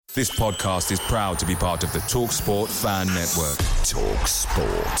This podcast is proud to be part of the TalkSport Fan Network.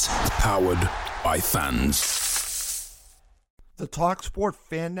 TalkSport. Powered by fans. The TalkSport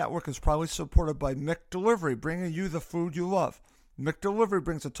Fan Network is proudly supported by McDelivery, bringing you the food you love. McDelivery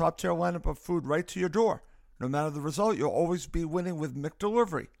brings a top-tier lineup of food right to your door. No matter the result, you'll always be winning with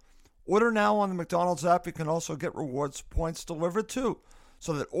McDelivery. Order now on the McDonald's app. You can also get rewards points delivered too,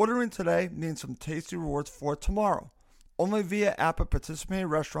 so that ordering today means some tasty rewards for tomorrow. Only via app at participating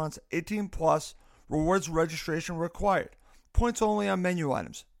restaurants. 18 plus. Rewards registration required. Points only on menu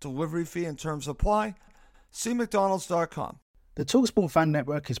items. Delivery fee and terms apply. See McDonald's.com. The TalkSport Fan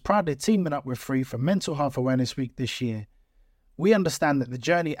Network is proudly teaming up with Free for Mental Health Awareness Week this year. We understand that the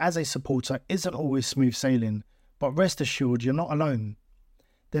journey as a supporter isn't always smooth sailing, but rest assured you're not alone.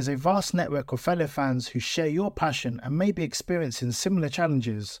 There's a vast network of fellow fans who share your passion and may be experiencing similar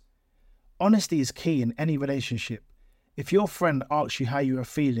challenges. Honesty is key in any relationship. If your friend asks you how you are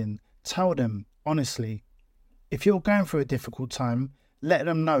feeling, tell them honestly. If you're going through a difficult time, let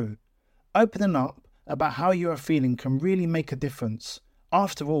them know. Opening up about how you are feeling can really make a difference.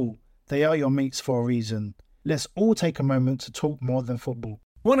 After all, they are your mates for a reason. Let's all take a moment to talk more than football.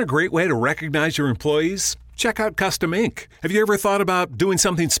 Want a great way to recognize your employees? Check out Custom Ink. Have you ever thought about doing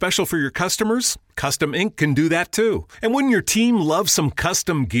something special for your customers? Custom Ink can do that too. And wouldn't your team love some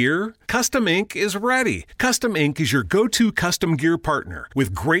custom gear? Custom Ink is ready. Custom Ink is your go-to custom gear partner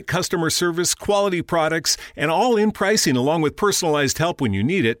with great customer service, quality products, and all-in pricing along with personalized help when you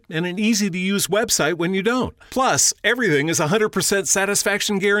need it and an easy-to-use website when you don't. Plus, everything is 100%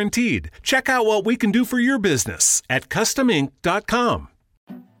 satisfaction guaranteed. Check out what we can do for your business at customink.com.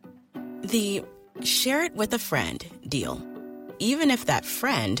 The share it with a friend deal. Even if that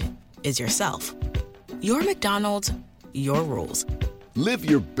friend is yourself. Your McDonald's, your rules. Live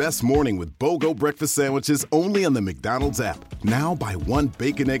your best morning with BOGO breakfast sandwiches only on the McDonald's app. Now buy one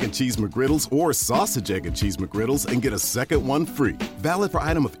bacon, egg, and cheese McGriddles or sausage, egg, and cheese McGriddles and get a second one free. Valid for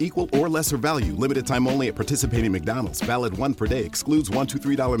item of equal or lesser value. Limited time only at participating McDonald's. Valid one per day. Excludes $1,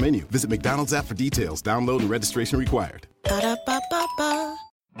 $2, $3 menu. Visit McDonald's app for details. Download and registration required. Ba-da-ba-ba-ba.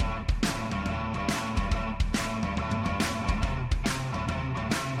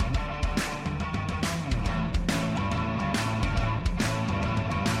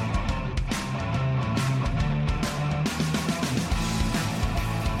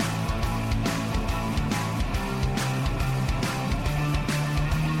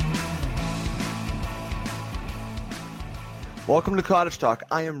 Welcome to Cottage Talk.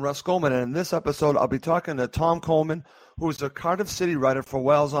 I am Russ Coleman, and in this episode, I'll be talking to Tom Coleman, who is a Cardiff City writer for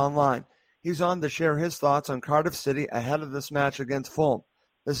Wales Online. He's on to share his thoughts on Cardiff City ahead of this match against Fulham.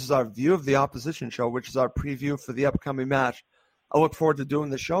 This is our View of the Opposition show, which is our preview for the upcoming match. I look forward to doing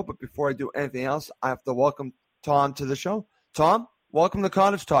the show, but before I do anything else, I have to welcome Tom to the show. Tom, welcome to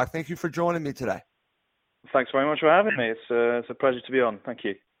Cottage Talk. Thank you for joining me today. Thanks very much for having me. It's a pleasure to be on. Thank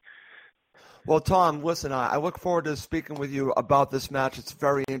you. Well, Tom, listen, I look forward to speaking with you about this match. It's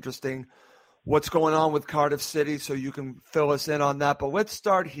very interesting what's going on with Cardiff City, so you can fill us in on that. But let's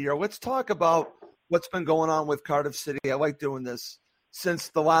start here. Let's talk about what's been going on with Cardiff City. I like doing this since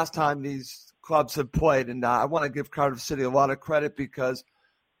the last time these clubs have played, and I want to give Cardiff City a lot of credit because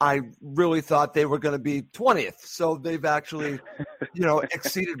I really thought they were going to be 20th. So they've actually,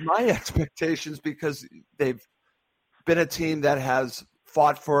 exceeded my expectations because they've been a team that has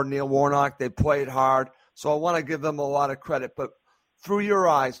fought for Neil Warnock. They played hard. So I want to give them a lot of credit. But through your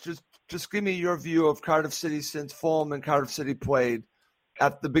eyes, just give me your view of Cardiff City since Fulham and Cardiff City played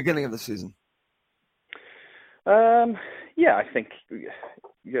at the beginning of the season. I think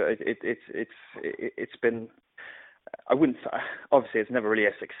it's been. I wouldn't. Obviously, it's never really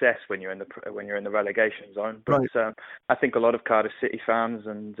a success when you're in the relegation zone. But right. I think a lot of Cardiff City fans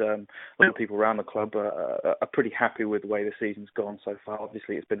and a lot of people around the club are pretty happy with the way the season's gone so far.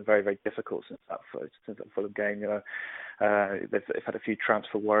 Obviously, it's been very, very difficult since that Fulham game. They've had a few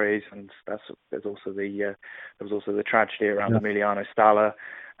transfer worries, and there was also the tragedy around Emiliano Sala.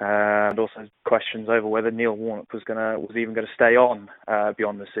 And also questions over whether Neil Warnock was even going to stay on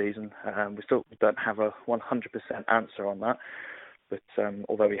beyond the season. We still don't have a 100% answer on that, but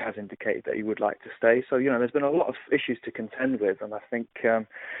although he has indicated that he would like to stay. So, there's been a lot of issues to contend with, and I think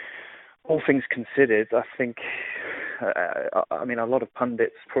all things considered, a lot of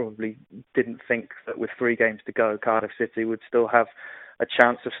pundits probably didn't think that with 3 games to go, Cardiff City would still have a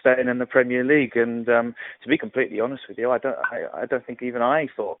chance of staying in the Premier League. And to be completely honest with you, I don't think even I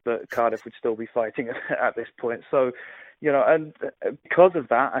thought that Cardiff would still be fighting at this point. So, and because of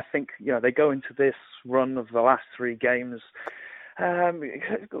that, I think, they go into this run of the last 3 games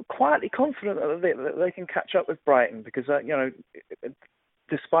quietly confident that they can catch up with Brighton because,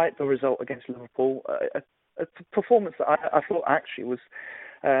 despite the result against Liverpool, a performance that I thought actually was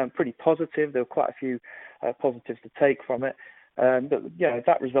pretty positive. There were quite a few positives to take from it. But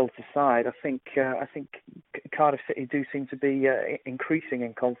that result aside, I think Cardiff City do seem to be increasing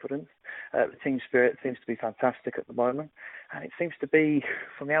in confidence. The team spirit seems to be fantastic at the moment, and it seems to be,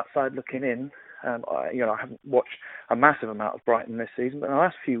 from the outside looking in. I haven't watched a massive amount of Brighton this season, but in the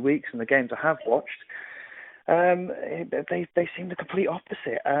last few weeks and the games I have watched, they seem the complete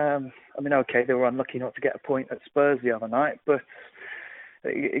opposite. Okay, they were unlucky not to get a point at Spurs the other night, but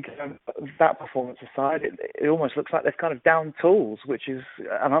that performance aside, it almost looks like they've kind of down tools, which is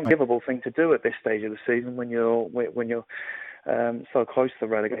an unforgivable thing to do at this stage of the season when you're so close to the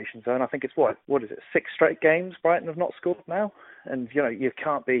relegation zone. I think it's what is it? 6 straight games Brighton have not scored now, and you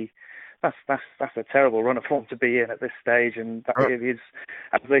can't be. That's a terrible run of form to be in at this stage, and that is,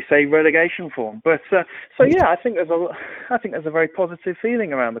 as they say, relegation form. But I think there's a very positive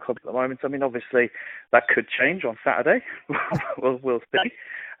feeling around the club at the moment. I mean, obviously that could change on Saturday. we'll see.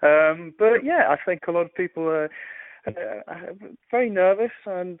 I think a lot of people are very nervous,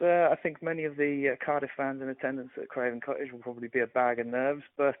 and I think many of the Cardiff fans in attendance at Craven Cottage will probably be a bag of nerves.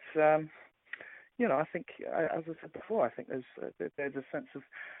 But I think, as I said before, I think there's a sense of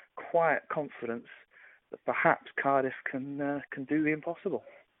quiet confidence that perhaps Cardiff can do the impossible.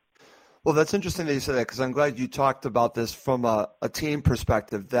 Well, that's interesting that you said that, because I'm glad you talked about this from a team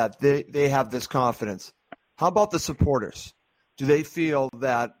perspective, that they have this confidence. How about the supporters? Do they feel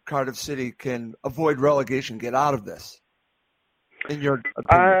that Cardiff City can avoid relegation, get out of this? In your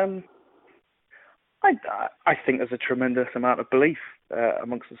opinion? I think there's a tremendous amount of belief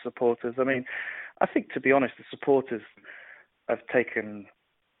amongst the supporters. I mean, I think, to be honest, the supporters have taken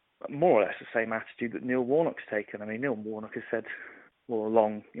more or less the same attitude that Neil Warnock's taken. I mean, Neil Warnock has said all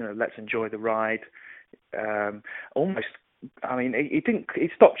along, let's enjoy the ride. He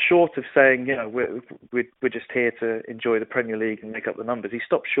stopped short of saying, we're just here to enjoy the Premier League and make up the numbers. He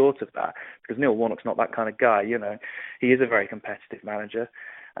stopped short of that, because Neil Warnock's not that kind of guy. He is a very competitive manager,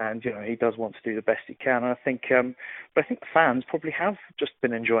 and he does want to do the best he can. And I think the fans probably have just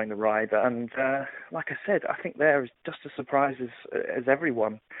been enjoying the ride. And like I said, I think they're just as surprised as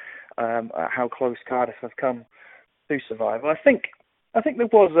everyone at how close Cardiff have come to survival. I think there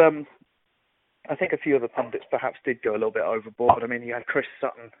was. I think a few of the pundits perhaps did go a little bit overboard. I mean, you had Chris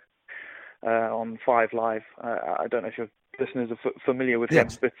Sutton on 5 Live. I don't know if your listeners are familiar with him,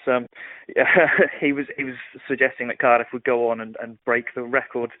 but he was suggesting that Cardiff would go on and break the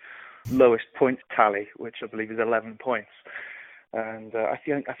record lowest points tally, which I believe is 11 points. And I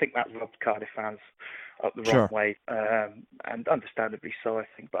think that rubbed Cardiff fans up the wrong way, and understandably so, I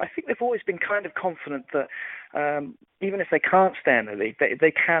think. But I think they've always been kind of confident that even if they can't stay in the league,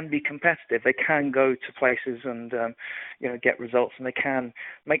 they can be competitive. They can go to places and get results, and they can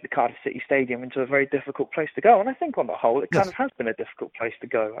make the Cardiff City Stadium into a very difficult place to go. And I think on the whole, it kind of has been a difficult place to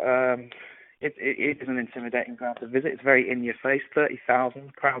go. It is an intimidating ground to visit. It's very in your face,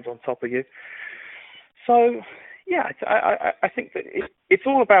 30,000 crowds on top of you. So. Yeah, I think that it's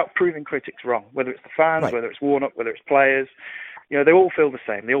all about proving critics wrong, whether it's the fans, whether it's Warnock, whether it's players. They all feel the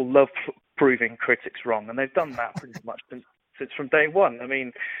same. They all love proving critics wrong, and they've done that pretty much since from day one. I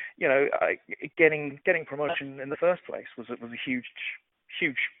mean, getting promotion in the first place was a huge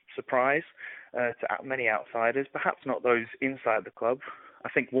surprise to many outsiders, perhaps not those inside the club. I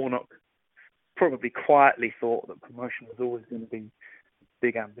think Warnock probably quietly thought that promotion was always going to be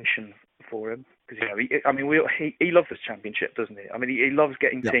big ambition for him, because he loves this championship, doesn't he? I mean, he loves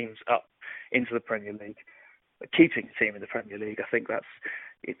getting teams up into the Premier League, keeping a team in the Premier League. I think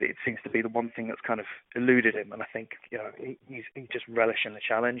it seems to be the one thing that's kind of eluded him, and I think he's just relishing the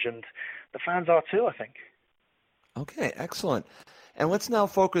challenge, and the fans are too, I think. Okay, excellent. And let's now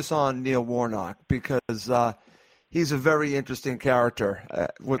focus on Neil Warnock, because he's a very interesting character,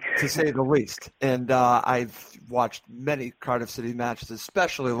 to say the least. And I've watched many Cardiff City matches,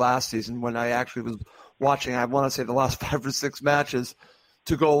 especially last season when I actually was watching, I want to say, the last 5 or 6 matches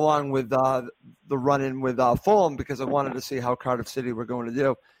to go along with the run-in with Fulham, because I wanted to see how Cardiff City were going to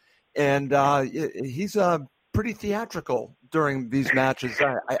do. And he's pretty theatrical during these matches.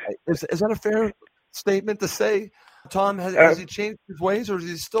 Is that a fair statement to say? Tom, has he changed his ways, or is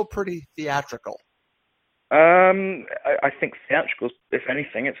he still pretty theatrical? I think theatrical, if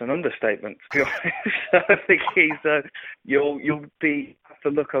anything, it's an understatement, to be honest. I think you'll have to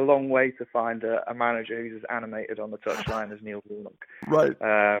look a long way to find a manager who's as animated on the touchline as Neil Warnock.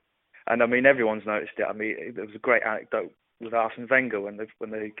 Right. And I mean, everyone's noticed it. I mean, there was a great anecdote with Arsene Wenger when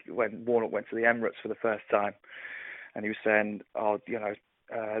Warnock went to the Emirates for the first time, and he was saying,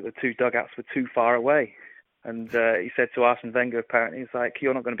 the 2 dugouts were too far away. And he said to Arsene Wenger, apparently, he's like,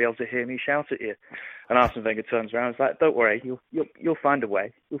 "You're not going to be able to hear me shout at you." And Arsene Wenger turns around and is like, "Don't worry, you'll find a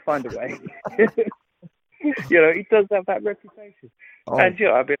way. You'll find a way." You know, he does have that reputation. Oh. And, you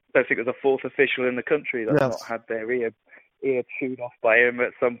know, I don't think there's a fourth official in the country that's not had their ear chewed off by him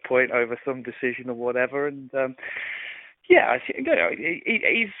at some point over some decision or whatever. And, yeah, you know,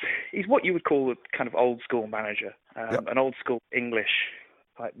 he's what you would call a kind of old school manager, an old school English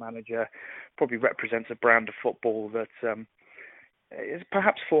type manager. Probably represents a brand of football that is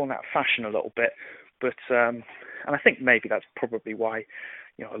perhaps fallen out of fashion a little bit. But and I think maybe that's probably why,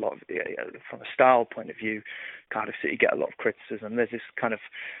 you know, a lot of from a style point of view, Cardiff City get a lot of criticism. There's this kind of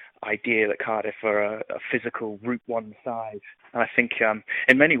idea that Cardiff are a physical Route 1 side, and I think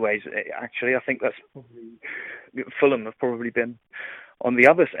in many ways, actually, I think that's probably Fulham have probably been on the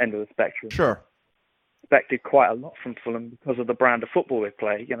other end of the spectrum. Sure, expected quite a lot from Fulham because of the brand of football they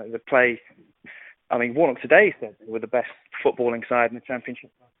play. You know, they play. I mean, Warnock today said they were the best footballing side in the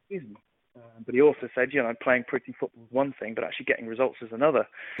Championship last season. But he also said, you know, playing pretty football is one thing, but actually getting results is another.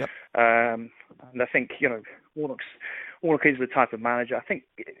 Yep. And I think, you know, Warnock is the type of manager, I think,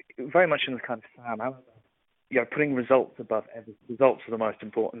 very much in the kind of Sam Allardyce, you know, putting results above everything. Results are the most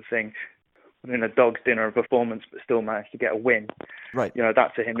important thing. Putting a dog's dinner a performance, but still manage to get a win. Right. You know,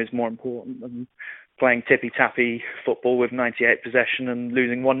 that to him is more important than playing tippy-tappy football with 98 possession and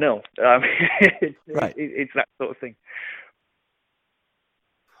losing 1-0. It's that sort of thing.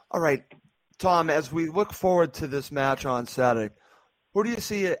 All right, Tom, as we look forward to this match on Saturday, who do you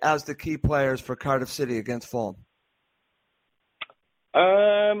see as the key players for Cardiff City against Fulham?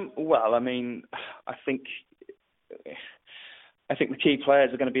 Well, I mean, I think the key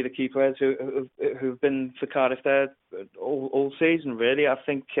players are going to be the key players who've been for Cardiff there all season, really. I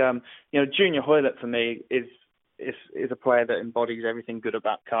think, you know, Junior Hoilett for me is a player that embodies everything good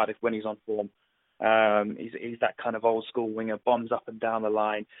about Cardiff when he's on form. He's that kind of old school winger, bombs up and down the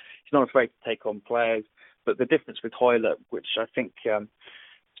line. He's not afraid to take on players. But the difference with Hoilett, which I think is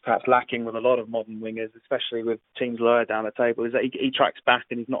perhaps lacking with a lot of modern wingers, especially with teams lower down the table, is that he tracks back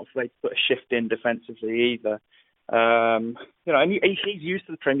and he's not afraid to put a shift in defensively either. You know, and he's used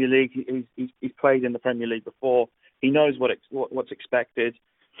to the Premier League. He's played in the Premier League before. He knows what's expected,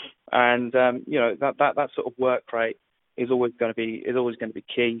 and you know that sort of work rate is always going to be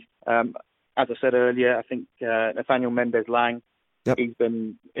key. As I said earlier, I think Nathaniel Mendez-Laing, he's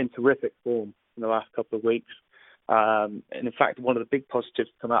been in terrific form in the last couple of weeks. And in fact, one of the big positives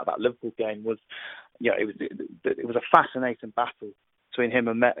to come out of that Liverpool game was, you know, it was a fascinating battle between him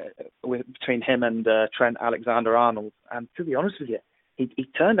and Trent Alexander-Arnold. And to be honest with you, he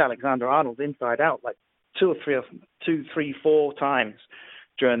turned Alexander-Arnold inside out like 2, 3, 4 times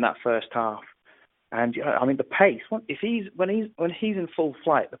during that first half. And I mean, the pace. When he's in full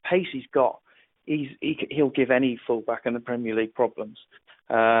flight, the pace he's got, he'll give any fullback in the Premier League problems.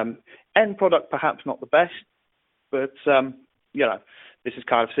 End product perhaps not the best, but you know, this is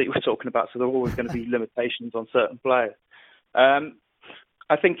Cardiff City we're talking about, so there are always going to be limitations on certain players.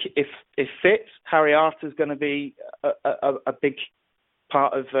 I think if fit, Harry Arter's going to be a big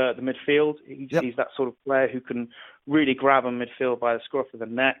part of the midfield. He's that sort of player who can really grab a midfield by the scruff of the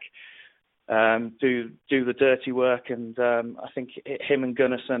neck. Do the dirty work, and I think him and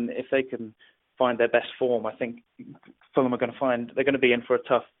Gunnarsson, if they can find their best form, I think Fulham they're going to be in for a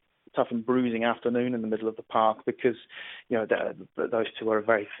tough and bruising afternoon in the middle of the park, because you know those two are a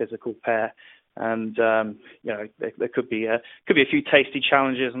very physical pair, and you know there could be a few tasty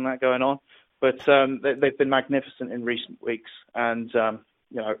challenges and that going on, but they've been magnificent in recent weeks, and you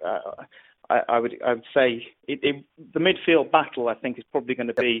know I would say the midfield battle I think is probably going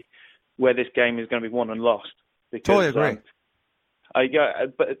to be where this game is going to be won and lost. Because, totally agree.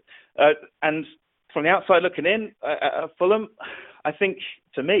 And from the outside looking in, Fulham, I think,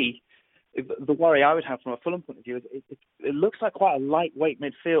 to me, the worry I would have from a Fulham point of view is it looks like quite a lightweight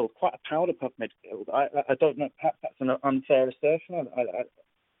midfield, quite a powder puff midfield. I don't know, perhaps that's an unfair assertion.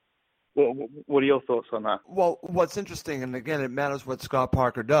 What are your thoughts on that? Well, what's interesting, and again, it matters what Scott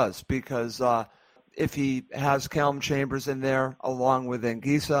Parker does, because if he has Callum Chambers in there along with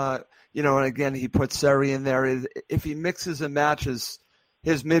Anguissa, you know, and again, he puts Seri in there. If he mixes and matches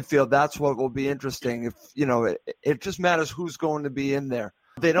his midfield, that's what will be interesting. If, you know, it just matters who's going to be in there.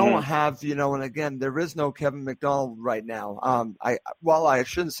 They don't have, you know, and again, there is no Kevin McDonald right now. I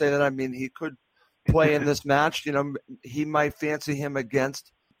shouldn't say that. I mean, he could play in this match. You know, he might fancy him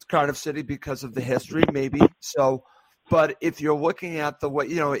against Cardiff City because of the history, maybe. So, but if you're looking at the way,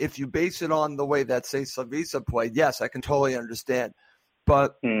 you know, if you base it on the way that, say, Slavisa played, yes, I can totally understand.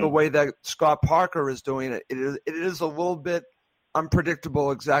 But the way that Scott Parker is doing it, it is a little bit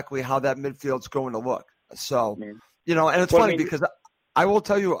unpredictable exactly how that midfield's going to look. So, and it's funny because I will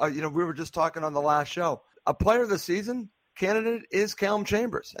tell you, we were just talking on the last show. A player of the season candidate is Callum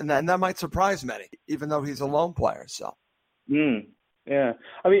Chambers, and that might surprise many, even though he's a lone player. So, yeah,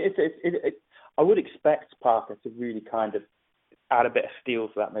 I mean, I would expect Parker to really kind of add a bit of steel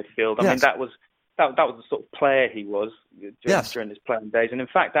to that midfield. I mean, that was the sort of player he was during his playing days. And in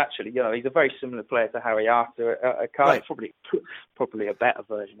fact, actually, he's a very similar player to Harry Arter at Cardiff. Right. Probably a better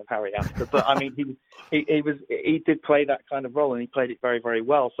version of Harry Arter. But I mean, he did play that kind of role, and he played it very, very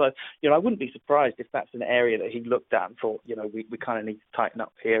well. So, I wouldn't be surprised if that's an area that he looked at and thought, we kind of need to tighten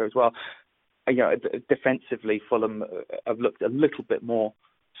up here as well. Defensively, Fulham have looked a little bit more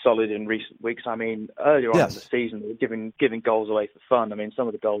solid in recent weeks. I mean, earlier on in the season, they were giving goals away for fun. I mean, some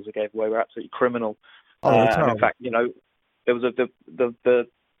of the goals they gave away were absolutely criminal. In fact, there was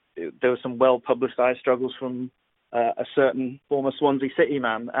some well-publicised struggles from a certain former Swansea City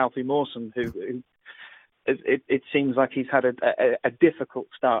man, Alfie Mawson, who it seems like he's had a difficult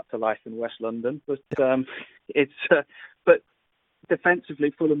start to life in West London. But but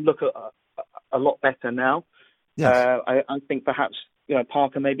defensively, Fulham look a lot better now. Yes. I think perhaps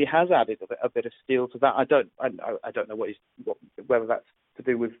Parker maybe has added a bit of steel to that. I don't know whether that's to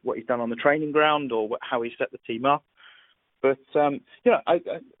do with what he's done on the training ground or how he set the team up. But the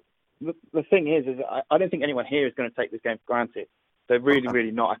thing is I don't think anyone here is going to take this game for granted. They're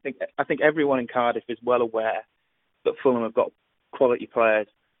really not. I think everyone in Cardiff is well aware that Fulham have got quality players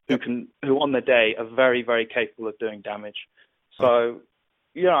who on the day are very, very capable of doing damage. So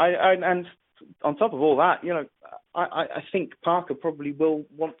and on top of all that, I think Parker probably will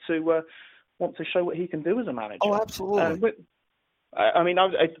want to show what he can do as a manager. Oh, absolutely. I mean,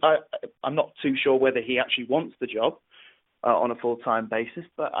 I'm not too sure whether he actually wants the job on a full-time basis,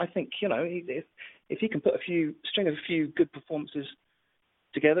 but I think if he can put string a few good performances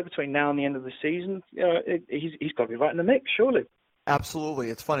together between now and the end of the season, he's got to be right in the mix, surely. Absolutely.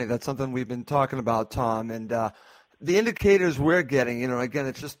 It's funny. That's something we've been talking about, Tom, and the indicators we're getting, again,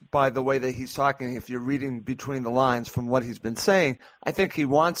 it's just by the way that he's talking. If you're reading between the lines from what he's been saying, I think he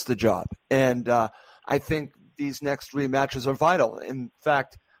wants the job. And I think these next 3 matches are vital. In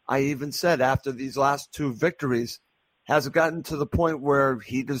fact, I even said after these last 2 victories, has it gotten to the point where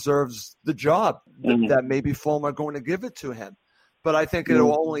he deserves the job, that maybe Fulham are going to give it to him. But I think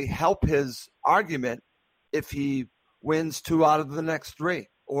it'll only help his argument if he wins 2 out of the next 3,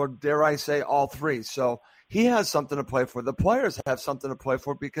 or dare I say all 3. So he has something to play for. The players have something to play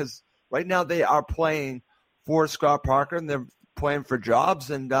for because right now they are playing for Scott Parker and they're playing for jobs.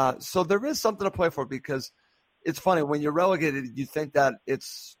 And so there is something to play for because it's funny. When you're relegated, you think that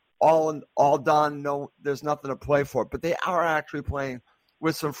it's all done. No, there's nothing to play for. But they are actually playing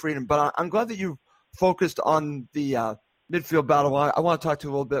with some freedom. But I'm glad that you focused on the midfield battle. I want to talk to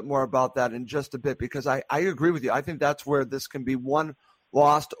you a little bit more about that in just a bit because I agree with you. I think that's where this can be one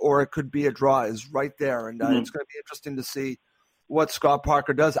lost or it could be a draw is right there. And it's going to be interesting to see what Scott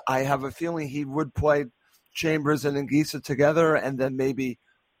Parker does. I have a feeling he would play Chambers and Anguissa together and then maybe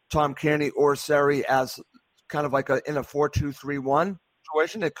Tom Kearney or Seri as kind of like in a 4-2-3-1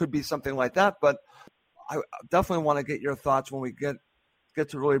 situation. It could be something like that. But I definitely want to get your thoughts when we get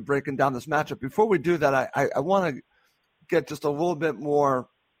to really breaking down this matchup. Before we do that, I want to get just a little bit more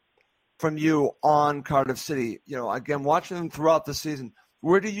from you on Cardiff City. Again, watching them throughout the season,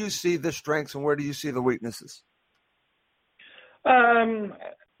 where do you see the strengths and where do you see the weaknesses? I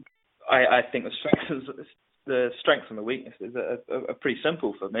think the strengths and the weaknesses are pretty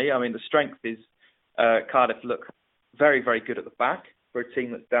simple for me. I mean, the strength is Cardiff look very, very good at the back for a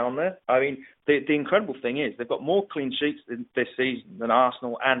team that's down there. I mean, the incredible thing is they've got more clean sheets this season than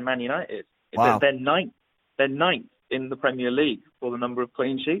Arsenal and Man United. Wow. They're ninth. They're ninth in the Premier League for the number of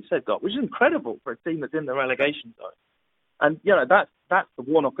clean sheets they've got, which is incredible for a team that's in the relegation zone. And, that's the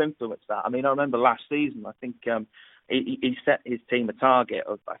Warnock influence that. I mean, I remember last season, I think he set his team a target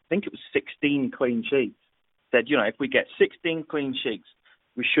of, I think it was 16 clean sheets. Said, if we get 16 clean sheets,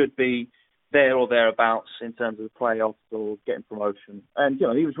 we should be there or thereabouts in terms of the playoffs or getting promotion. And,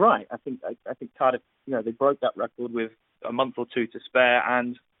 he was right. I think Cardiff, they broke that record with a month or 2 to spare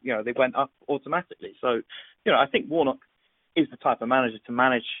and, they went up automatically. So, I think Warnock is the type of manager to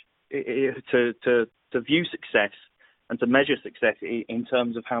manage, to view success and to measure success in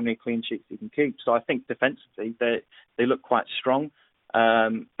terms of how many clean sheets he can keep. So I think defensively they look quite strong.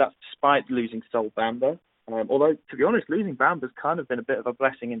 That's despite losing Sol Bamba. Although, to be honest, losing Bamba's kind of been a bit of a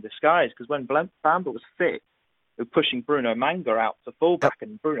blessing in disguise because when Bamba was fit, they were pushing Bruno Manga out to fullback,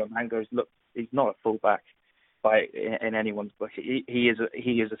 and Bruno Manga he's not a fullback in anyone's book. He is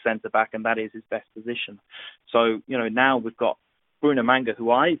a centre back, and that is his best position. So now we've got Bruno Manga,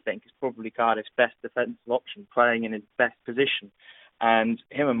 who I think is probably Cardiff's best defensive option, playing in his best position. And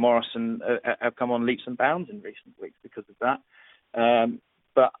him and Morrison have come on leaps and bounds in recent weeks because of that.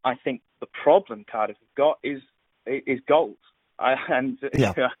 But I think the problem Cardiff have got is goals. It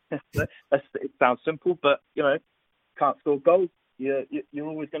sounds simple, but can't score goals, you're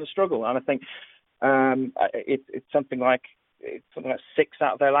always going to struggle. And I think it's something like 6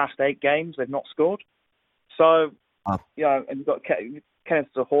 out of their last 8 games they've not scored. So and you've got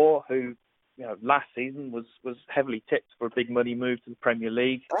Kenneth Zohore, who last season was heavily tipped for a big money move to the Premier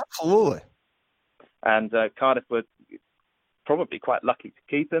League. Absolutely. And Cardiff were probably quite lucky to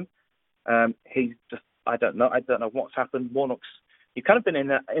keep him. He's just, I don't know what's happened. Warnock's, he's kind of been in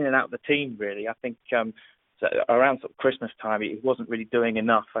and out of the team, really. I think around sort of Christmas time, he wasn't really doing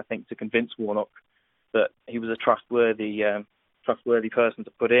enough, I think, to convince Warnock that he was a trustworthy person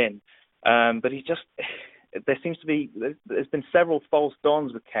to put in. But he just, there's been several false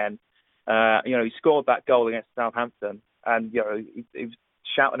dawns with Ken. He scored that goal against Southampton, and he was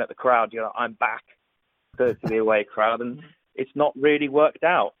shouting at the crowd, "I'm back," to the away crowd, and it's not really worked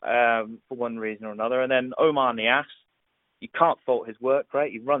out for one reason or another. And then Omar Niasse, you can't fault his work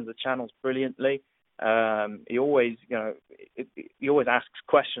rate. He runs the channels brilliantly. He always asks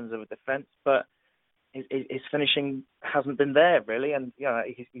questions of a defence, but his finishing hasn't been there really, and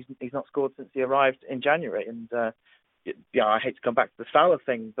he's not scored since he arrived in January. And I hate to come back to the Salah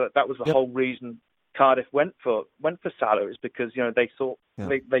thing, but that was the whole reason Cardiff went for Salah, is because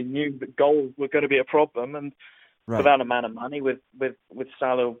they knew that goals were going to be a problem, and for that amount of money, with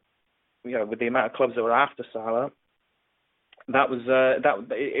Salah, with the amount of clubs that were after Salah,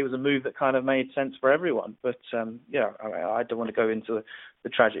 it was a move that kind of made sense for everyone. But I don't want to go into the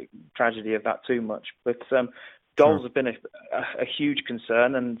tragedy of that too much. But goals have been a huge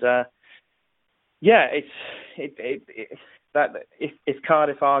concern, and if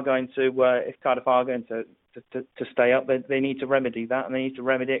Cardiff are going to stay up, they need to remedy that, and they need to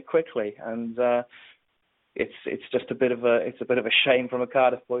remedy it quickly. And it's just a bit of a shame from a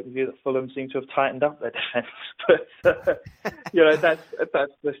Cardiff point of view that Fulham seem to have tightened up their defence. But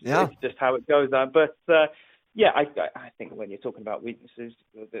it's just how it goes. But I think when you're talking about weaknesses,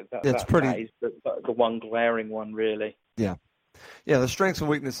 that is the one glaring one, really. Yeah. Yeah, the strengths and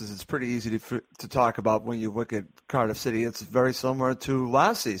weaknesses, it's pretty easy to talk about when you look at Cardiff City. It's very similar to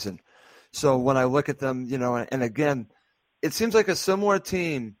last season. So when I look at them, and again, it seems like a similar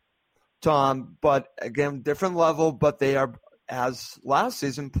team, Tom, but again, different level, but they are, as last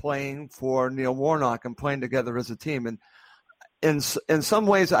season, playing for Neil Warnock and playing together as a team. And in some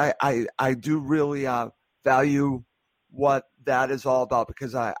ways, I do really value what that is all about,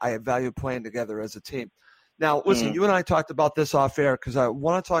 because I value playing together as a team. Now, listen, you and I talked about this off air because I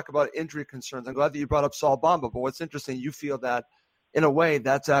want to talk about injury concerns. I'm glad that you brought up Saul Bamba, but what's interesting, you feel that in a way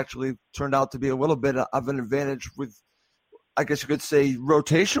that's actually turned out to be a little bit of an advantage with, I guess you could say,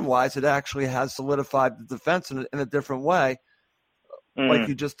 rotation-wise, it actually has solidified the defense in a different way, like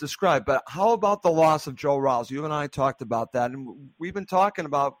you just described. But how about the loss of Joe Rouse? You and I talked about that, and we've been talking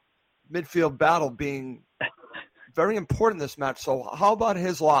about midfield battle being very important in this match. So how about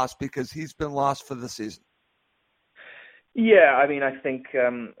his loss, because he's been lost for the season? Yeah, I mean, I think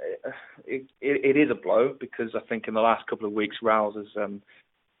it is a blow, because I think in the last couple of weeks, Rouse has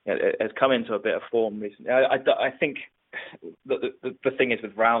come into a bit of form recently. I think the thing is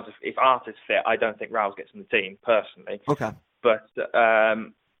with Rouse, if Art is fit, I don't think Rouse gets in the team personally. Okay, but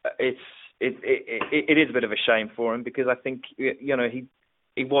it is a bit of a shame for him, because I think he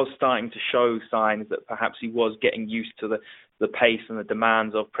was starting to show signs that perhaps he was getting used to the pace and the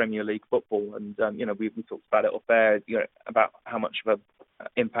demands of Premier League football. And, we talked about it off air, about how much of an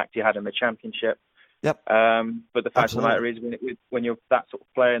impact he had in the Championship. Yep. But the fact of the matter is, when you're that sort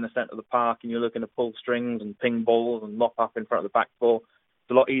of player in the centre of the park and you're looking to pull strings and ping balls and mop up in front of the back four, it's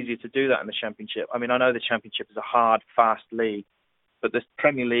a lot easier to do that in the Championship. I mean, I know the Championship is a hard, fast league, but the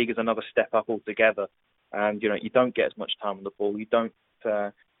Premier League is another step up altogether. And, you don't get as much time on the ball. You don't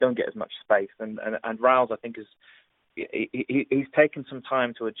get as much space. And Rouse, I think, he's taken some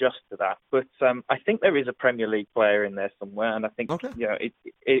time to adjust to that. But I think there is a Premier League player in there somewhere, and I think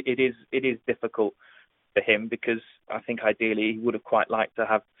it is difficult for him, because I think ideally he would have quite liked to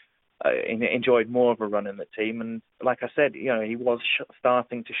have enjoyed more of a run in the team. And like I said, he was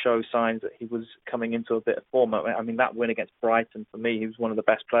starting to show signs that he was coming into a bit of form. I mean, that win against Brighton, for me, he was one of the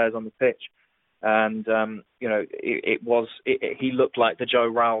best players on the pitch. And he looked like the Joe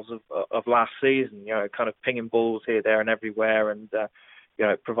Rouse of last season, kind of pinging balls here, there, and everywhere, and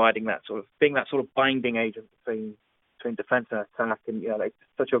providing that sort of binding agent between defence and attack, and it's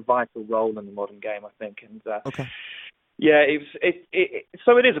such a vital role in the modern game, I think. And Yeah,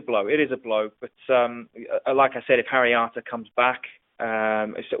 so it is a blow. It is a blow. But like I said, if Harry Arter comes back,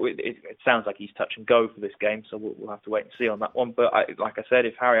 it sounds like he's touch and go for this game, so we'll have to wait and see on that one. But like I said,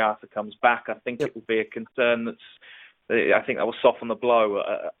 if Harry Arter comes back, I think it will be a concern I think that will soften the blow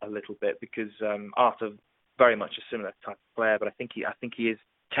a little bit, because Arter very much a similar type of player, but I think he is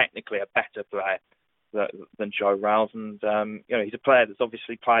technically a better player than Joe Ralls, and he's a player that's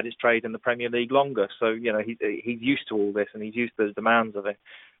obviously plied his trade in the Premier League longer, so he's used to all this and he's used to the demands of it.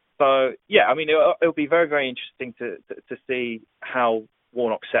 So yeah, I mean it'll be very, very interesting to see how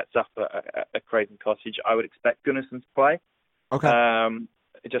Warnock sets up at Craven Cottage. I would expect Gunnarsson to play,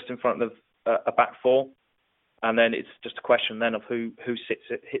 just in front of a back four, and then it's just a question then of who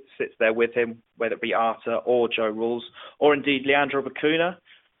sits there with him, whether it be Arter or Joe Ralls, or indeed Leandro Bacuna,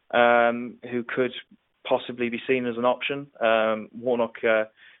 who could possibly be seen as an option. Warnock's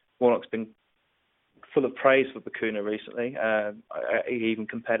been full of praise for Bacuna recently. He even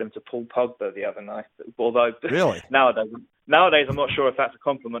compared him to Paul Pogba the other night. Although really? nowadays I'm not sure if that's a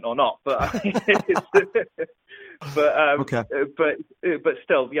compliment or not. But but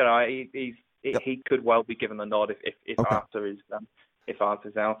still, he could well be given the nod if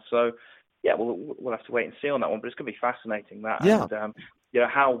Arter's out. So yeah, we'll have to wait and see on that one. But it's going to be fascinating that. Yeah. And,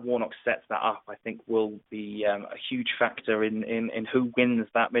 how Warnock sets that up, I think, will be a huge factor in who wins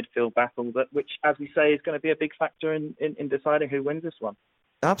that midfield battle, which, as we say, is going to be a big factor in deciding who wins this one.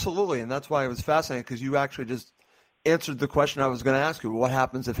 Absolutely, and that's why it was fascinating, because you actually just answered the question I was going to ask you. What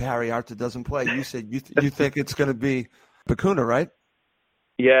happens if Harry Arter doesn't play? You said you think it's going to be Bacuna, right?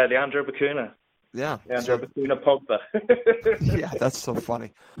 Yeah, Leandro Bacuna. Yeah. Leandro Bacuna Pogba. Yeah, that's so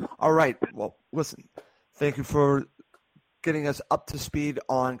funny. All right, well, listen, thank you for getting us up to speed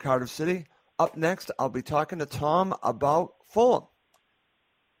on Cardiff City. Up next, I'll be talking to Tom about Fulham.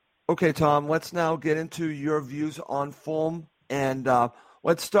 Okay, Tom, let's now get into your views on Fulham. And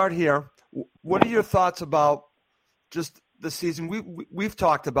let's start here. What are your thoughts about just the season? We've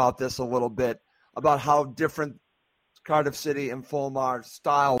talked about this a little bit, about how different Cardiff City and Fulham are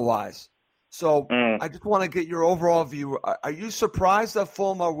style-wise. So I just want to get your overall view. Are you surprised that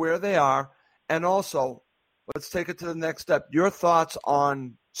Fulham are where they are? And also, let's take it to the next step. Your thoughts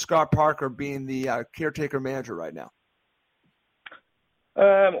on Scott Parker being the caretaker manager right now?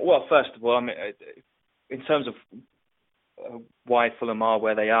 Well, first of all, I mean, in terms of why Fulham are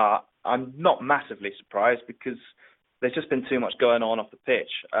where they are, I'm not massively surprised, because there's just been too much going on off the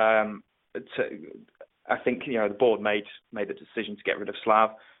pitch. I think the board made the decision to get rid of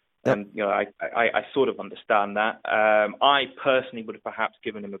Slav, and I sort of understand that. I personally would have perhaps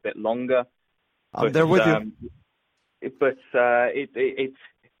given him a bit longer. I'm there with you. But it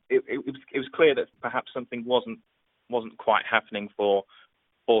was clear that perhaps something wasn't quite happening for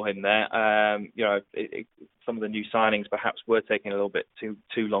him there. Some of the new signings perhaps were taking a little bit too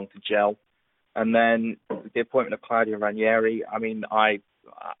long to gel. And then the appointment of Claudio Ranieri, I mean, I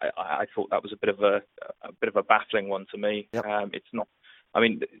thought that was a bit of a baffling one to me. Yep. It's not. I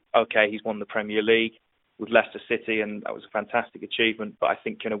mean, okay, he's won the Premier League with Leicester City, and that was a fantastic achievement. But I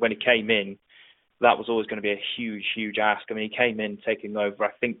think when he came in, that was always going to be a huge, huge ask. I mean, he came in taking over.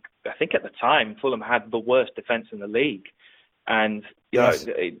 I think at the time Fulham had the worst defence in the league, and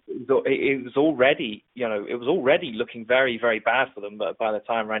it was already looking very, very bad for them by the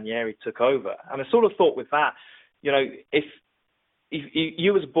time Ranieri took over. And I sort of thought with that, if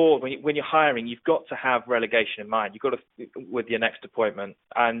you as a board, when you're hiring, you've got to have relegation in mind. You've got to with your next appointment,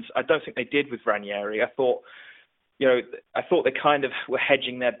 and I don't think they did with Ranieri. I thought they kind of were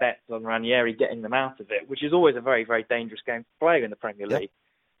hedging their bets on Ranieri getting them out of it, which is always a very, very dangerous game to play in the Premier League.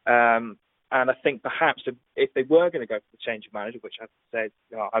 And I think perhaps if they were going to go for the change of manager, which I said,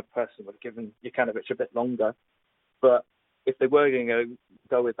 I personally would have given Jokanovic a bit longer, but if they were going to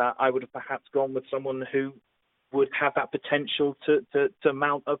go with that, I would have perhaps gone with someone who would have that potential to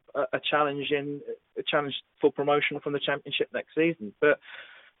mount up a challenge for promotion from the Championship next season. But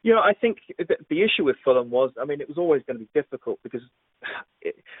I think the issue with Fulham was, I mean, it was always going to be difficult, because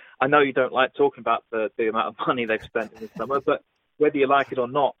I know you don't like talking about the amount of money they've spent in the summer, but whether you like it or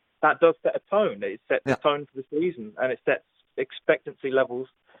not, that does set a tone. It sets the tone for the season, and it sets expectancy levels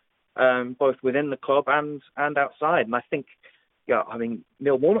both within the club and outside. And I think,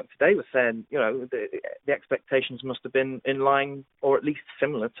 Neil Warnock today was saying, the expectations must have been in line, or at least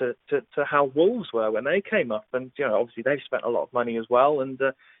similar to how Wolves were when they came up. And, obviously they've spent a lot of money as well, and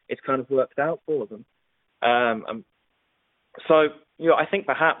it's kind of worked out for them. So, I think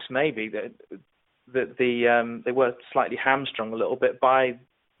perhaps maybe that they were slightly hamstrung a little bit by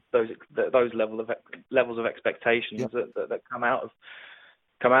those levels of expectations that come out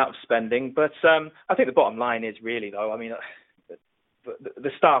come out of spending. But I think the bottom line is really, though, I mean,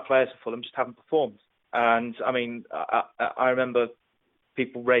 the star players for Fulham just haven't performed. And, I mean, I remember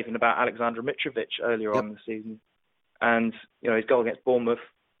people raving about Aleksandar Mitrovic earlier on in the season. And, his goal against Bournemouth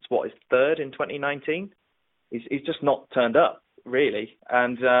is his third in 2019. He's just not turned up, really.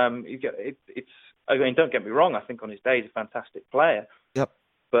 And I mean, don't get me wrong, I think on his day he's a fantastic player. Yep.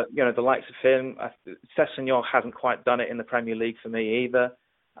 But, the likes of him, Sessegnon hasn't quite done it in the Premier League for me either.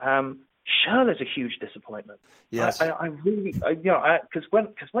 Schürrle's a huge disappointment. Yes. I really, because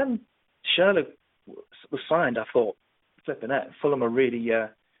when Schürrle was signed, I thought, flipping it, Fulham are really,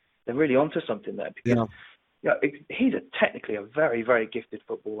 they're really onto something there. Because, he's technically a very, very gifted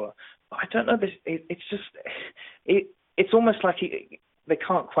footballer. But I don't know, it's just, it's almost like they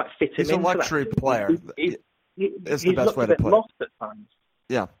can't quite fit him in. He's a luxury player. It's the best way to put it. Lost at times.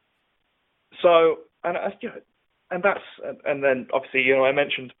 Yeah. So, and then obviously, I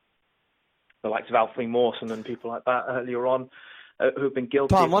mentioned the likes of Alfie Mawson and people like that earlier on who've been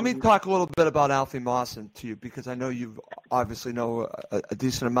guilty. Tom, let me talk a little bit about Alfie Mawson to you, because I know you obviously know a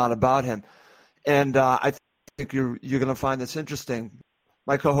decent amount about him. And I think you're going to find this interesting.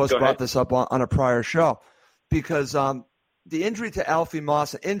 My co-host brought this up on a prior show, because the injuries,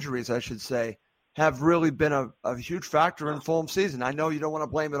 I should say, have really been a huge factor in Fulham's season. I know you don't want to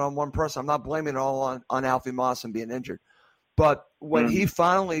blame it on one person. I'm not blaming it all on Alfie Mawson being injured. But when he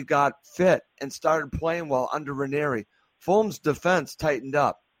finally got fit and started playing well under Ranieri, Fulham's defense tightened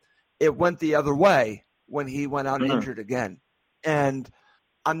up. It went the other way when he went out injured again. And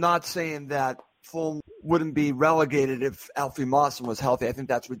I'm not saying that Fulham wouldn't be relegated if Alfie Mawson was healthy. I think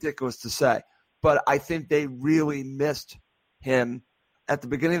that's ridiculous to say. But I think they really missed him. At the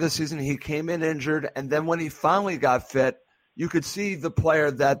beginning of the season, he came in injured, and then when he finally got fit, you could see the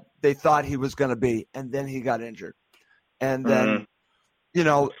player that they thought he was going to be, and then he got injured. And then,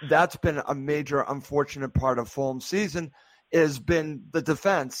 that's been a major unfortunate part of Fulham's season, has been the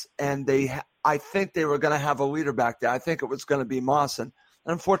defense. And I think they were going to have a leader back there. I think it was going to be Mawson.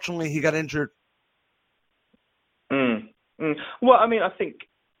 Unfortunately, he got injured. Well, I mean, I think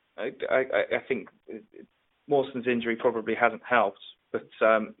Mawson's injury probably hasn't helped. But,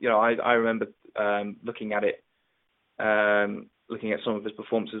 I remember looking at it, looking at some of his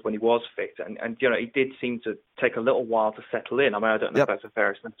performances when he was fit. And he did seem to take a little while to settle in. I mean, I don't know if that's a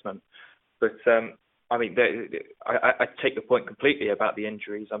fair assessment. But, I mean, I take the point completely about the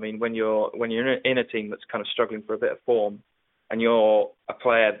injuries. I mean, when you're in a team that's kind of struggling for a bit of form, and you're a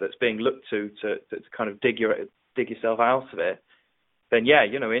player that's being looked to kind of dig yourself out of it, then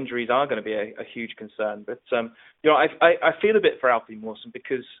injuries are going to be a huge concern. But I feel a bit for Alfie Mawson,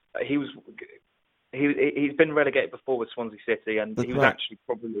 because he's been relegated before with Swansea City, and he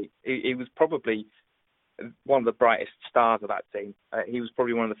was probably one of the brightest stars of that team. He was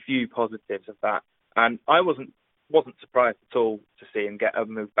probably one of the few positives of that, and I wasn't surprised at all to see him get a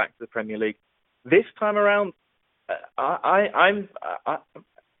move back to the Premier League. This time around, I'm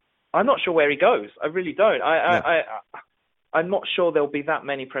not sure where he goes. I really don't. I'm not sure there'll be that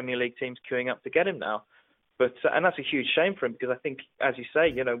many Premier League teams queuing up to get him now, and that's a huge shame for him, because I think, as you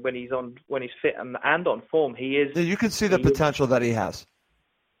say, when he's fit and on form, he is. You can see the potential that he has.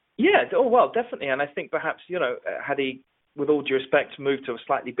 Yeah, well, definitely, and I think perhaps had he, with all due respect, moved to a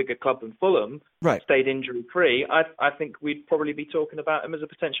slightly bigger club than Fulham, stayed injury free, I think we'd probably be talking about him as a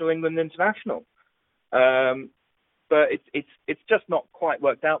potential England international. But it's just not quite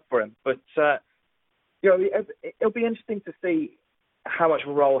worked out for him. But it'll be interesting to see how much of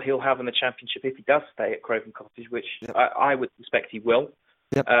a role he'll have in the Championship if he does stay at Craven Cottage, which I would suspect he will.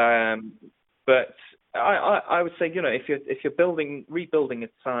 Yep. But I would say, if you're rebuilding a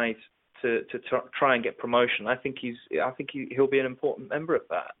side to try and get promotion, I think he'll be an important member of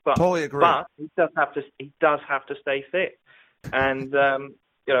that. But, totally agree. But he does have to stay fit, and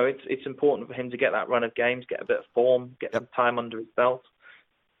it's important for him to get that run of games, get a bit of form, get some time under his belt.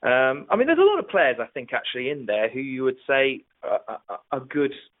 I mean, there's a lot of players, I think, actually in there who you would say are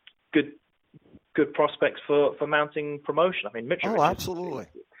good prospects for mounting promotion. I mean, Mitrovic. Oh, absolutely.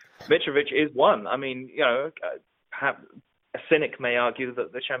 Mitrovic is one. I mean, perhaps a cynic may argue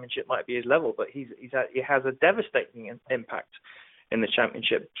that the Championship might be his level, but he has a devastating impact in the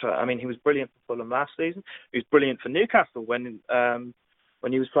Championship. I mean, he was brilliant for Fulham last season. He was brilliant for Newcastle when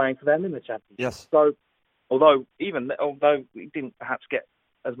he was playing for them in the Championship. Yes. So, although he didn't perhaps get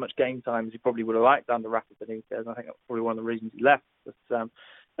as much game time as he probably would have liked under Rafa Benitez, I think that's probably one of the reasons he left. But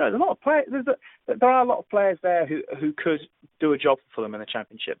there's a lot of players. There are a lot of players there who could do a job for Fulham in the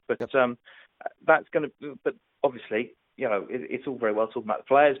Championship. But that's going to. But obviously, it's all very well talking about the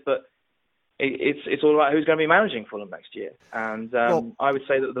players, but it's all about who's going to be managing Fulham next year. And I would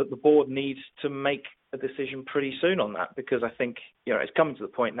say that the board needs to make a decision pretty soon on that, because I think, it's coming to the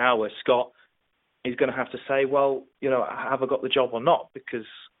point now where Scott is going to have to say, well, have I got the job or not? Because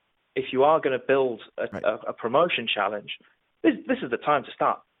if you are going to build a promotion challenge, this is the time to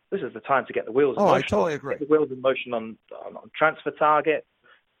start. This is the time to get the wheels in motion. I totally agree. Get the wheels in motion on transfer target,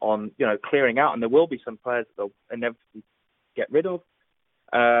 on clearing out, and there will be some players that they'll inevitably get rid of.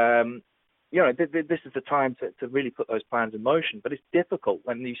 This is the time to really put those plans in motion. But it's difficult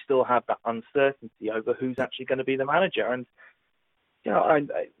when you still have that uncertainty over who's actually going to be the manager. And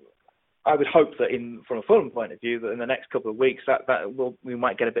I would hope that, from a Fulham point of view, that in the next couple of weeks we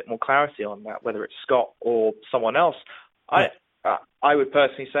might get a bit more clarity on that, whether it's Scott or someone else. I would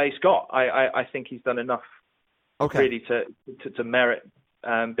personally say Scott. I think he's done enough really to merit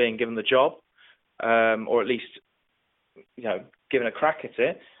being given the job, or at least given a crack at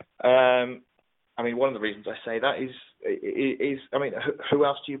it. One of the reasons I say that is who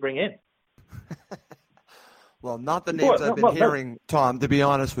else do you bring in? Well, not the names I've been hearing, Tom, to be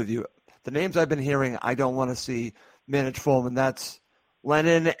honest with you. The names I've been hearing, I don't want to see manage Fulham, and that's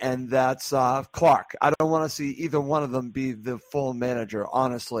Lennon and that's Clark. I don't want to see either one of them be the full manager,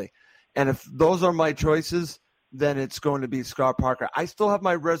 honestly. And if those are my choices, then it's going to be Scott Parker. I still have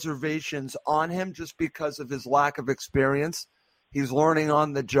my reservations on him just because of his lack of experience. He's learning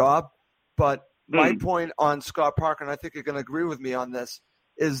on the job. But my point on Scott Parker, and I think you're going to agree with me on this,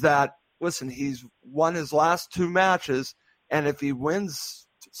 is that, listen, he's won his last 2 matches, and if he wins,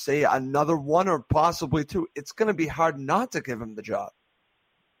 say, another 1 or possibly 2, it's going to be hard not to give him the job.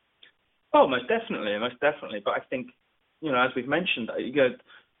 Oh, most definitely. But I think, as we've mentioned,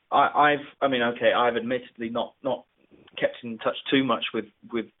 I've admittedly not kept in touch too much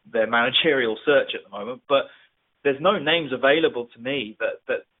with their managerial search at the moment, but there's no names available to me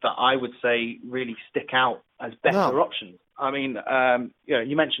that I would say really stick out as better options.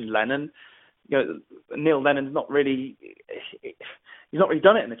 You mentioned Lennon. Neil Lennon's not really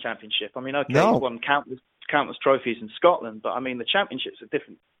done it in the Championship. He's won countless trophies in Scotland, but the Championship's a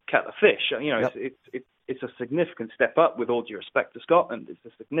different kettle of fish. It's a significant step up. With all due respect to Scotland, it's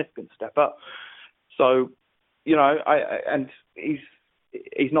a significant step up. So, and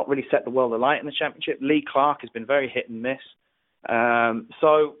he's not really set the world alight in the Championship. Lee Clark has been very hit and miss. I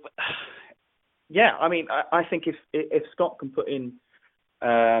think if Scott can put in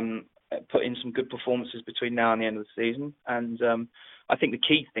some good performances between now and the end of the season, and I think the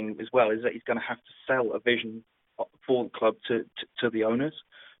key thing as well is that he's going to have to sell a vision for the club to the owners,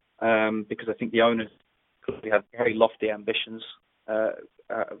 because I think the owners have very lofty ambitions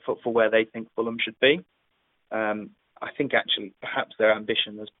for where they think Fulham should be. I think actually perhaps their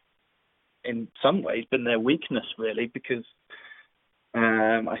ambition has in some ways been their weakness, really, because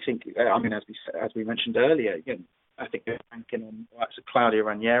I think, as we mentioned earlier, I think they're banking on Claudio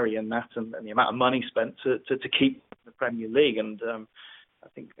Ranieri and that, and the amount of money spent to keep the Premier League. And I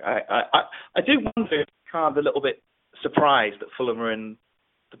think I do wonder if kind of a little bit surprised that Fulham are in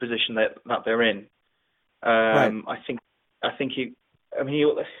the position that they're in. Right.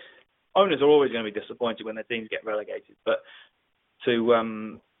 Owners are always going to be disappointed when their teams get relegated, but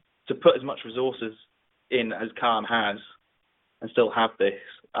to put as much resources in as Khan has and still have this,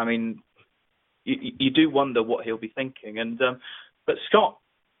 you do wonder what he'll be thinking. And but Scott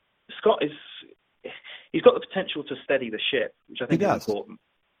he's got the potential to steady the ship, which I think is important,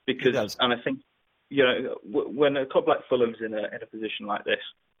 because and I think when a club like Fulham's in a position like this,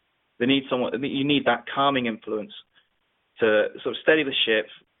 they need someone. You need that calming influence to sort of steady the ship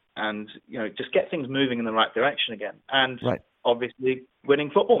and just get things moving in the right direction again, and obviously winning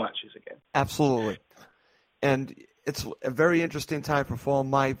football matches again. Absolutely, and it's a very interesting time for Fulham.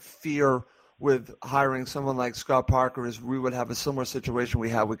 My fear with hiring someone like Scott Parker is we would have a similar situation we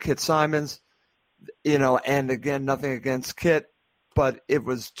had with Kit Simons, and again, nothing against Kit, but it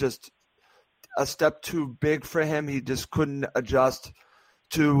was just a step too big for him. He just couldn't adjust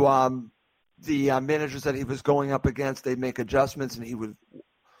to the managers that he was going up against. They'd make adjustments and he would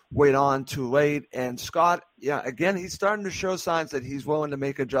wait on too late. And Scott, again, he's starting to show signs that he's willing to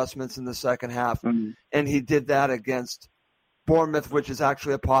make adjustments in the second half. Mm-hmm. And he did that against Bournemouth, which is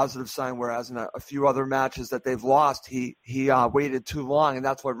actually a positive sign, whereas in a few other matches that they've lost, he waited too long, and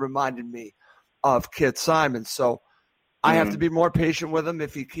that's what reminded me of Kit Simons. So I have to be more patient with him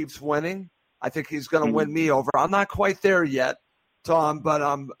if he keeps winning. I think he's going to win me over. I'm not quite there yet, Tom, but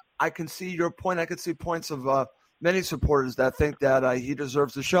I can see your point. I can see points of many supporters that think that he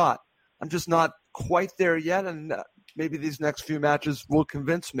deserves a shot. I'm just not quite there yet, and maybe these next few matches will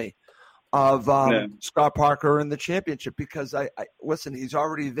convince me of Scott Parker in the Championship, because I listen, he's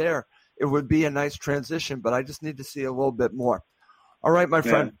already there. it would be a nice transition, but I just need to see a little bit more. All right, my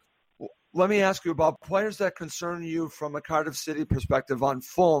friend, let me ask you about players that concern you from a Cardiff City perspective on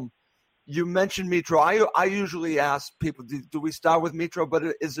Fulham. You mentioned Mitro. I usually ask people, do we start with Mitro, but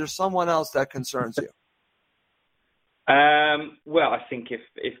is there someone else that concerns you? Well, I think if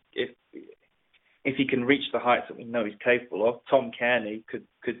he can reach the heights that we know he's capable of, Tom Cairney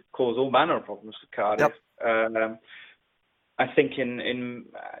could cause all manner of problems for Cardiff. Yep. I think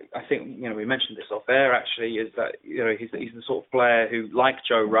we mentioned this off air actually, is that he's the sort of player who, like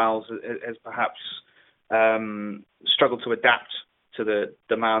Joe Ralls, has perhaps struggled to adapt to the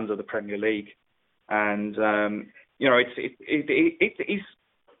demands of the Premier League, and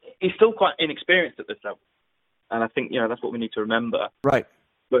he's still quite inexperienced at this level, and I think that's what we need to remember. Right.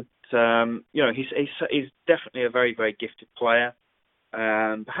 But he's definitely a very, very gifted player.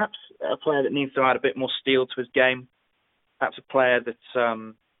 Perhaps a player that needs to add a bit more steel to his game. Perhaps a player that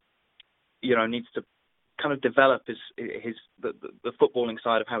needs to kind of develop the footballing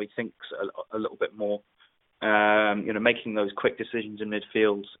side of how he thinks a little bit more. Making those quick decisions in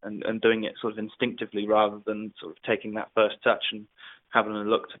midfield and doing it sort of instinctively rather than sort of taking that first touch and having a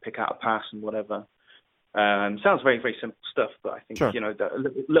look to pick out a pass and whatever. Sounds very, very simple stuff, but I think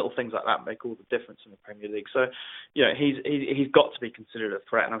little things like that make all the difference in the Premier League. So, he's got to be considered a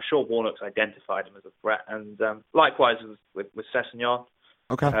threat, and I'm sure Warnock's identified him as a threat. And likewise with Sessegnon.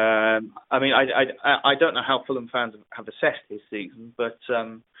 Okay. I don't know how Fulham fans have assessed his season, but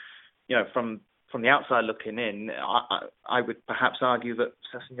from the outside looking in, I would perhaps argue that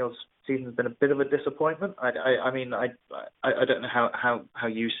Sessegnon's season has been a bit of a disappointment. I don't know how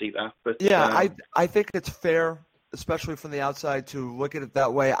you see that, but I think it's fair, especially from the outside, to look at it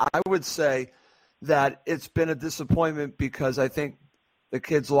that way. I would say that it's been a disappointment because I think the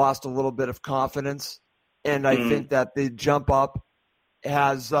kid's lost a little bit of confidence, and I think that the jump up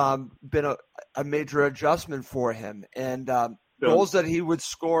has been a major adjustment for him, and goals that he would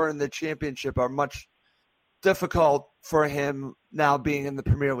score in the Championship are much difficult for him now being in the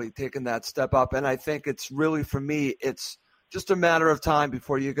Premier League, taking that step up. And I think it's really, for me, it's just a matter of time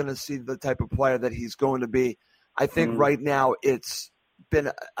before you're going to see the type of player that he's going to be. I think right now it's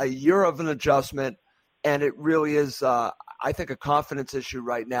been a year of an adjustment, and it really is, I think, a confidence issue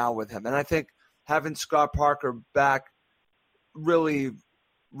right now with him. And I think having Scott Parker back really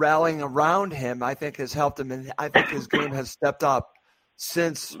rallying around him, I think, has helped him. And I think his game has stepped up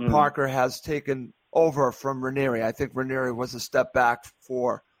since Parker has taken over from Ranieri. I think Ranieri was a step back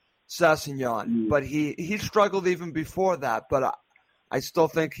for Sessegnon, but he struggled even before that. But I still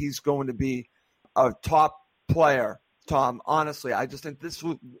think he's going to be a top player, Tom. Honestly, I just think this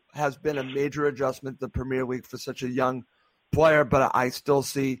has been a major adjustment to the Premier League for such a young player, but I still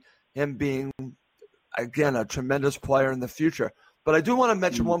see him being, again, a tremendous player in the future. But I do want to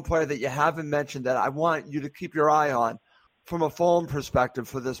mention one player that you haven't mentioned that I want you to keep your eye on from a Fulham perspective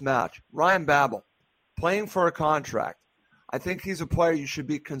for this match. Ryan Babel, playing for a contract. I think he's a player you should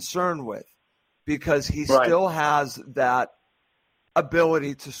be concerned with because he still has that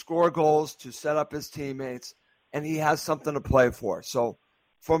ability to score goals, to set up his teammates, and he has something to play for. So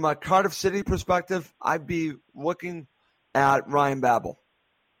from a Cardiff City perspective, I'd be looking at Ryan Babel.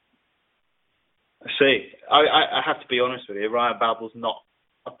 I see. I have to be honest with you. Ryan Babel's not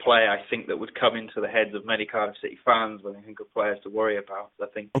a player I think that would come into the heads of many Cardiff City fans when they think of players to worry about. I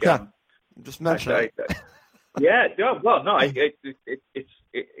think. Okay. Just mention it. Well, no. I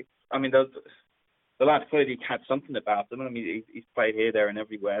mean, the lad clearly had something about him. I mean, he's played here, there, and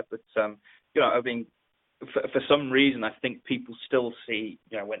everywhere. But I mean, for some reason, I think people still see,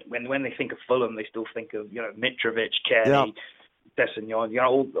 when they think of Fulham, they still think of Mitrovic, Cairney. Sessegnon,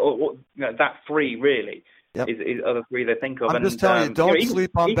 that three really are the three they think of. I'm just telling you, don't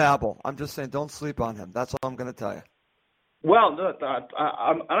sleep on Babel. I'm just saying, don't sleep on him. That's all I'm going to tell you. Well, no,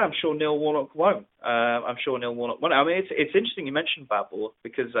 I'm sure Neil Warnock won't. I mean, it's interesting you mentioned Babel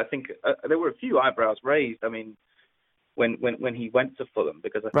because I think there were a few eyebrows raised. I mean, when he went to Fulham,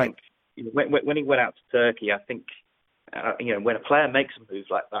 because I think when he went out to Turkey, I think when a player makes a move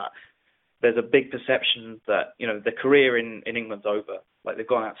like that, there's a big perception that the career in England's over. Like they've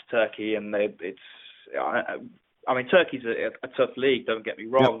gone out to Turkey, and Turkey's a tough league. Don't get me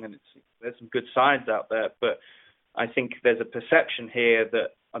wrong, and there's some good sides out there. But I think there's a perception here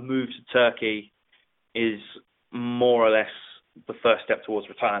that a move to Turkey is more or less the first step towards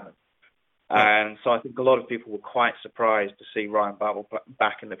retirement. And so I think a lot of people were quite surprised to see Ryan Babel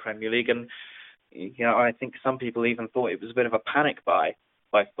back in the Premier League, and I think some people even thought it was a bit of a panic buy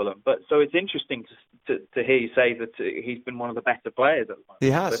by Fulham. But so it's interesting to hear you say that he's been one of the better players at the moment. He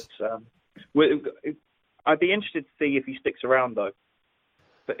has. But, I'd be interested to see if he sticks around, though.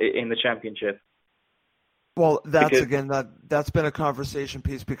 in the Championship. Well, that's been a conversation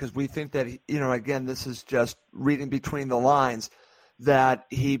piece, because we think that, again, this is just reading between the lines, that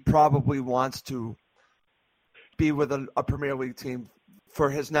he probably wants to be with a Premier League team for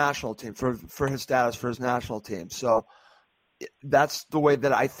his national team, for his status for his national team. So that's the way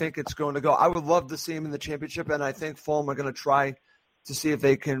that I think it's going to go. I would love to see him in the Championship, and I think Fulham are going to try to see if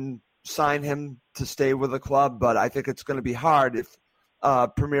they can sign him to stay with the club, but I think it's going to be hard if a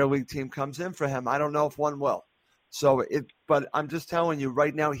Premier League team comes in for him. I don't know if one will. But I'm just telling you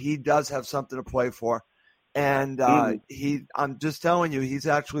right now, he does have something to play for. And I'm just telling you, he's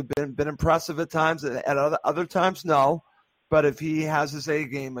actually been impressive at times. At other times, no. But if he has his A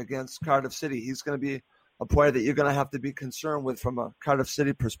game against Cardiff City, he's going to be a player that you're going to have to be concerned with from a Cardiff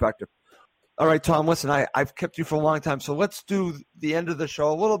City perspective. All right, Tom, listen, I've kept you for a long time, so let's do the end of the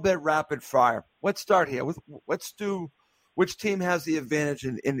show a little bit rapid fire. Let's start here. Let's do which team has the advantage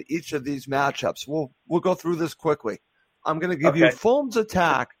in each of these matchups. We'll go through this quickly. I'm going to give you Fulham's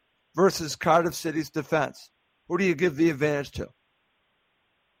attack versus Cardiff City's defense. Who do you give the advantage to?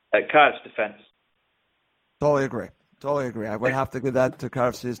 Cardiff's defense. Totally agree. I would have to give that to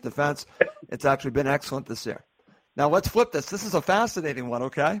Cardiff City's defense. It's actually been excellent this year. Now let's flip this. This is a fascinating one,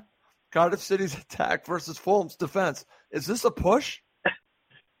 okay? Cardiff City's attack versus Fulham's defense. Is this a push?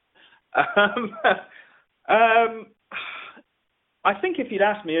 I think if you'd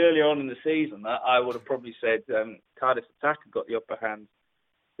asked me earlier on in the season, I would have probably said Cardiff's attack had got the upper hand,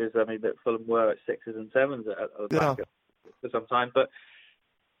 because that Fulham were at 6s and 7s at the back for some time. But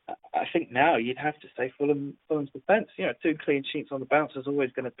I think now you'd have to say Fulham's defence. 2 clean sheets on the bounce is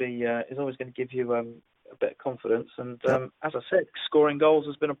always going to give you a bit of confidence. And as I said, scoring goals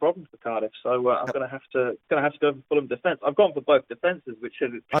has been a problem for Cardiff. So I'm going to have to go for Fulham defence. I've gone for both defences, which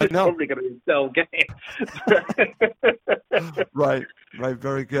is probably going to be a dull game. Right.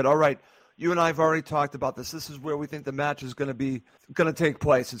 Very good. All right. You and I have already talked about this. This is where we think the match is going to take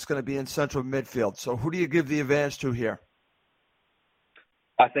place. It's going to be in central midfield. So who do you give the advantage to here?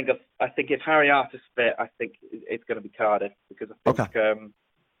 I think if Harry Arter's fit, I think it's going to be Cardiff, because I think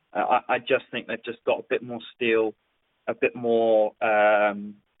I just think they've just got a bit more steel, a bit more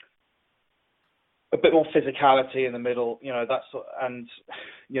physicality in the middle.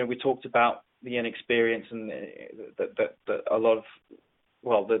 We talked about the inexperience and that a lot of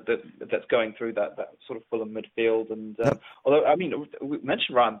that's going through that sort of Fulham midfield. And although we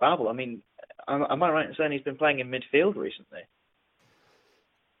mentioned Ryan Babel, am I right in saying he's been playing in midfield recently?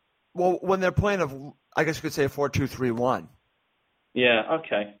 Well, when they're playing, I guess you could say a 4-2-3-1. Yeah.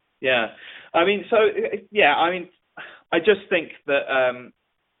 Okay. Yeah. I just think that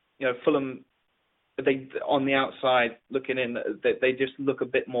Fulham, they on the outside looking in, they just look a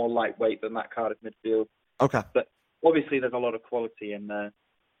bit more lightweight than that Cardiff midfield. Okay. But obviously, there's a lot of quality in there.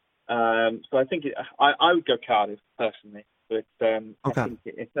 So I think I would go Cardiff personally, but I think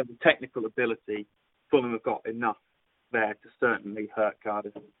in terms of technical ability, Fulham have got enough there to certainly hurt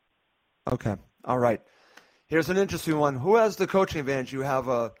Cardiff. Okay. All right. Here's an interesting one. Who has the coaching advantage? You have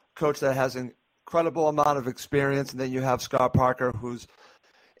a coach that has an incredible amount of experience, and then you have Scott Parker, who's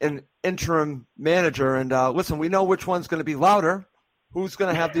an interim manager. And listen, we know which one's going to be louder. Who's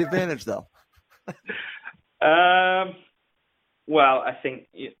going to have the advantage, though? Well, I think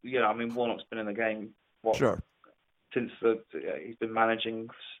Warnock's been in the game. Sure. Since he's been managing,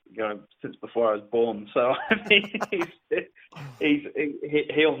 since before I was born. So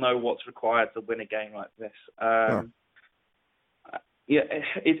he'll know what's required to win a game like this. Sure.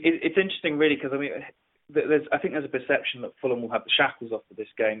 It's interesting, really, because I think there's a perception that Fulham will have the shackles off for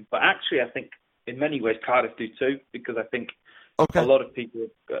this game, but actually, I think in many ways Cardiff do too, because I think a lot of people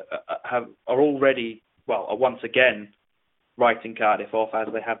are already, are once again writing Cardiff off,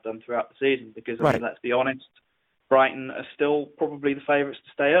 as they have done throughout the season. Because let's be honest, Brighton are still probably the favourites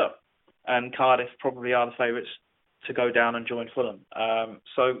to stay up, and Cardiff probably are the favourites to go down and join Fulham.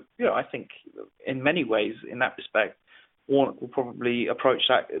 So I think in many ways, in that respect, Warnock will probably approach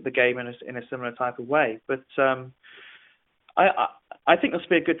the game in a similar type of way. But I think this will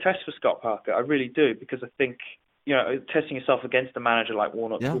be a good test for Scott Parker. I really do, because I think testing yourself against a manager like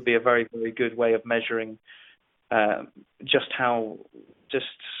Warnock would be a very, very good way of measuring just how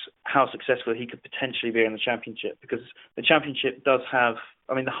successful he could potentially be in the Championship, because the Championship does have,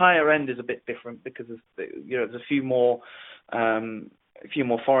 the higher end is a bit different, because there's a few more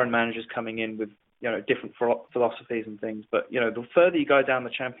foreign managers coming in with different philosophies and things. But the further you go down the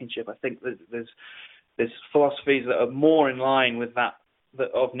Championship, I think there's philosophies that are more in line with that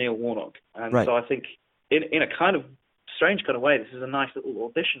of Neil Warnock, and so I think in a kind of strange kind of way, this is a nice little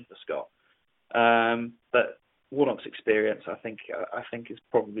audition for Scott. But Warnock's experience, I think has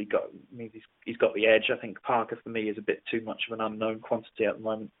probably means he's got the edge. I think Parker for me is a bit too much of an unknown quantity at the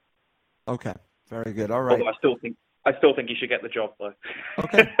moment. Okay, very good. All right. Although I still think he should get the job though.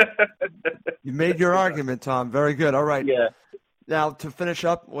 Okay. You made your argument, Tom. Very good. All right. Yeah. Now to finish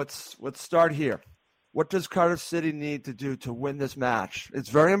up, let's start here. What does Cardiff City need to do to win this match? It's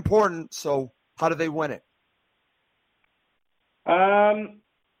very important. So how do they win it?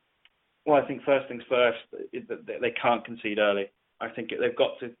 Well, I think first things first, they can't concede early. I think they've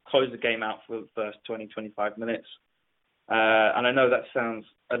got to close the game out for the first 20, 25 minutes. And I know that sounds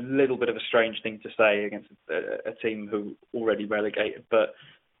a little bit of a strange thing to say against a team who already relegated, but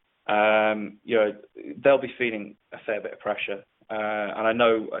they'll be feeling a fair bit of pressure. And I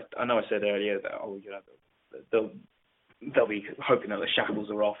know I said earlier that they'll be hoping that the shackles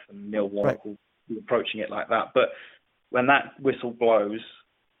are off and Neil Warnock will be approaching it like that. But when that whistle blows,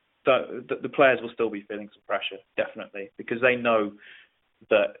 the players will still be feeling some pressure, definitely, because they know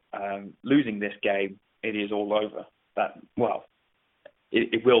that losing this game, it is all over.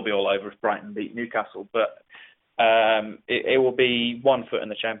 It will be all over if Brighton beat Newcastle, but it will be 1 foot in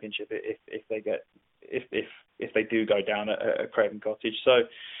the Championship if they do go down at Craven Cottage. So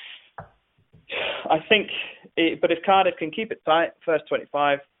I think, but if Cardiff can keep it tight, first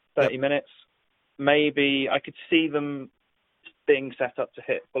 25, 30 minutes, maybe I could see them being set up to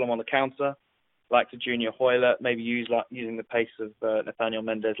hit Fulham on the counter, like to Junior Hoylett, maybe using the pace of Nathaniel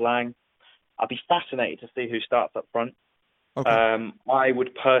Mendez-Laing. I'd be fascinated to see who starts up front. Okay. I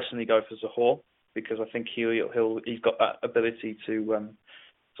would personally go for Zohore because I think he's got that ability to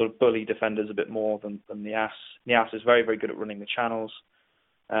sort of bully defenders a bit more than Niasse. Niasse is very, very good at running the channels.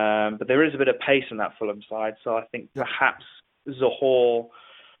 But there is a bit of pace in that Fulham side, so I think perhaps Zohore,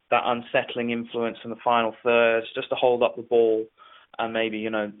 that unsettling influence in the final third, just to hold up the ball and maybe,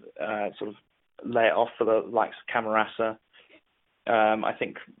 sort of lay it off for the likes of Camarasa. I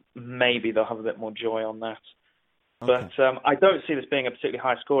think maybe they'll have a bit more joy on that. Okay. But I don't see this being a particularly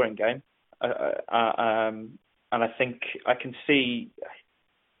high-scoring game. And I think I can see,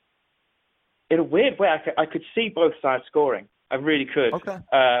 in a weird way, I could see both sides scoring. I really could. Okay.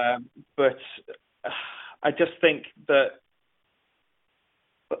 But I just think that,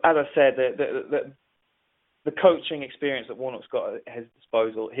 as I said, the coaching experience that Warnock's got at his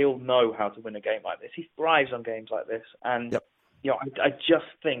disposal, he'll know how to win a game like this. He thrives on games like this. And I just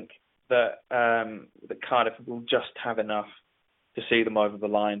think that Cardiff will just have enough to see them over the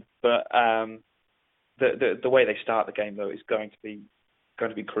line. But the way they start the game, though, is going to be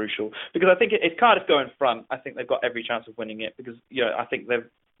crucial, because I think if Cardiff go in front, I think they've got every chance of winning it, because I think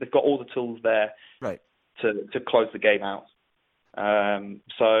they've got all the tools there to close the game out.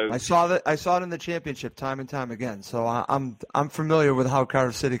 So I saw it in the Championship time and time again. So I'm familiar with how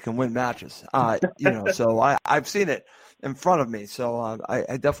Cardiff City can win matches. So I've seen it in front of me. So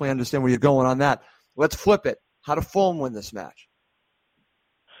I definitely understand where you're going on that. Let's flip it. How do Fulham win this match?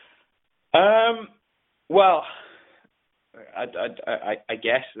 Well, I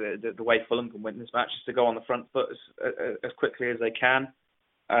guess the way Fulham can win this match is to go on the front foot as quickly as they can,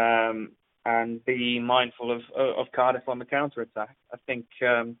 and be mindful of Cardiff on the counter attack. I think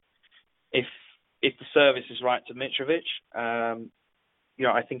if the service is right to Mitrovic, I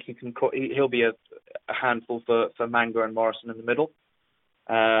think he'll be a handful for Manga and Morrison in the middle.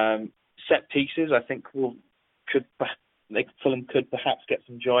 Set pieces, I think Fulham could perhaps get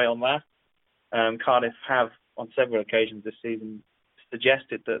some joy on that. Cardiff have, on several occasions this season,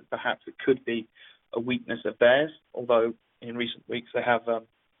 suggested that perhaps it could be a weakness of theirs, although in recent weeks they have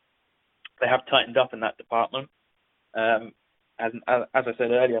tightened up in that department. And as I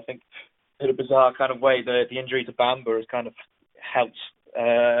said earlier, I think in a bizarre kind of way, the injury to Bamba has kind of helped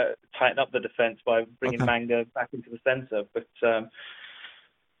tighten up the defence by bringing Manga back into the centre. But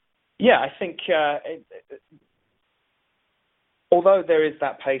I think although there is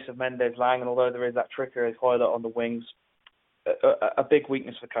that pace of Mendez-Laing, and although there is that trickery of Hoylett on the wings, a big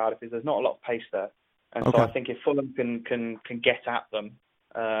weakness for Cardiff is there's not a lot of pace there. And so I think if Fulham can get at them,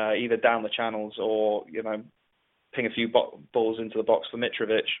 either down the channels or, ping a few balls into the box for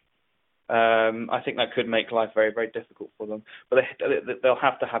Mitrovic, I think that could make life very, very difficult for them. But they'll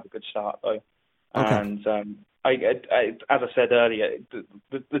have to have a good start, though. Okay. And as I said earlier,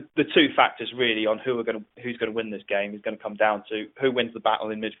 the two factors really on who's going to win this game is going to come down to who wins the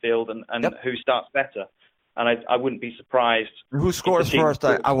battle in midfield and who starts better. And I wouldn't be surprised. Who scores first?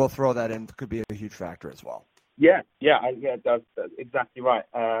 I will throw that in. Could be a huge factor as well. That's exactly right.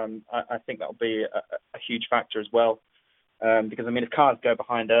 I think that'll be a huge factor as well, because if Cardiff go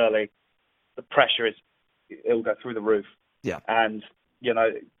behind early, the pressure it'll go through the roof. Yeah, and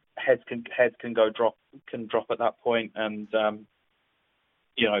heads can drop at that point, and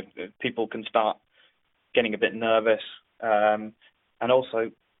people can start getting a bit nervous, and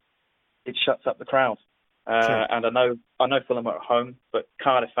also it shuts up the crowd. Sure. And I know Fulham are at home, but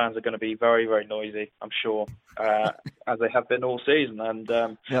Cardiff fans are going to be very, very noisy, I'm sure, as they have been all season. And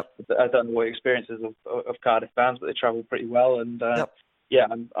I don't know what experiences of Cardiff fans, but they travel pretty well. And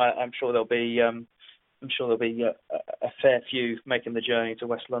I'm sure there'll be a fair few making the journey to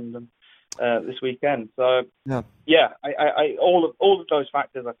West London this weekend. So I all of those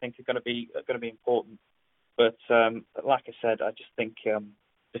factors I think are going to be important. But like I said, I just think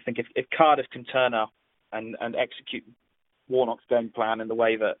if Cardiff can turn up and execute Warnock's game plan in the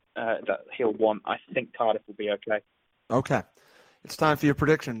way that he'll want, I think Cardiff will be okay. Okay. It's time for your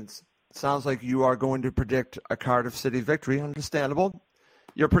predictions. It sounds like you are going to predict a Cardiff City victory. Understandable.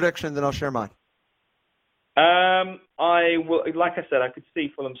 Your prediction, then I'll share mine. I will, like I said, I could see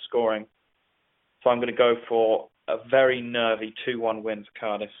Fulham scoring. So I'm going to go for a very nervy 2-1 win for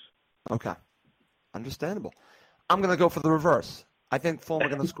Cardiff. Okay. Understandable. I'm going to go for the reverse. I think Fulham are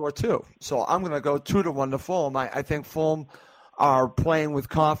going to score 2. So I'm going to go 2-1 to Fulham. I think Fulham are playing with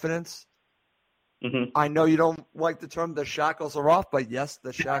confidence. Mm-hmm. I know you don't like the term the shackles are off, but yes,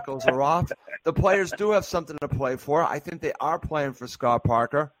 the shackles are off. The players do have something to play for. I think they are playing for Scott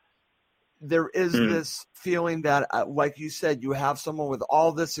Parker. There is this feeling that, like you said, you have someone with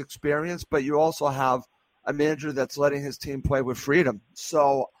all this experience, but you also have a manager that's letting his team play with freedom.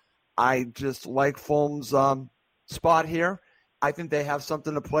 So I just like Fulham's spot here. I think they have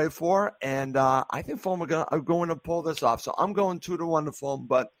something to play for, and I think Fulham are going to pull this off. So I'm going 2-1 to Fulham,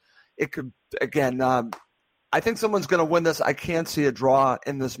 but it could, again, I think someone's going to win this. I can't see a draw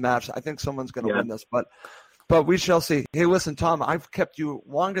in this match. I think someone's going to win this, but we shall see. Hey, listen, Tom, I've kept you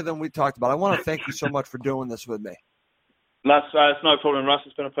longer than we talked about. I want to thank you so much for doing this with me. That's no problem, Russ.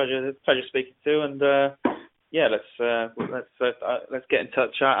 It's been a pleasure speaking to you, and let's get in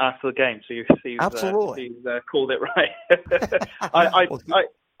touch after the game. So absolutely called it right.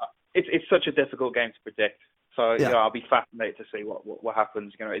 It's such a difficult game to predict. So I'll be fascinated to see what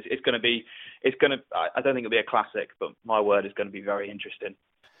happens. It's going to. I don't think it'll be a classic, but my word, is going to be very interesting.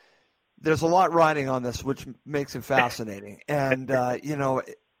 There's a lot riding on this, which makes it fascinating. And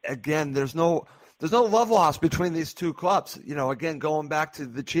again, there's no love loss between these two clubs. Again, going back to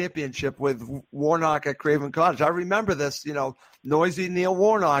the championship with Warnock at Craven Cottage. I remember this, noisy Neil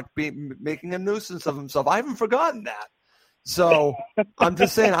Warnock making a nuisance of himself. I haven't forgotten that. So I'm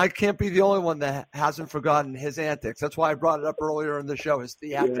just saying I can't be the only one that hasn't forgotten his antics. That's why I brought it up earlier in the show, his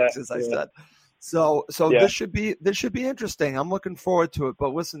theatrics, as I said. So this should be interesting. I'm looking forward to it.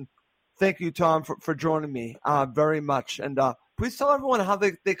 But listen, thank you, Tom, for joining me very much. And please tell everyone how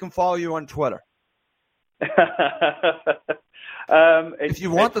they can follow you on Twitter. If you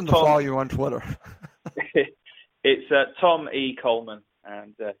want them to follow you on Twitter. It's Tom E. Coleman,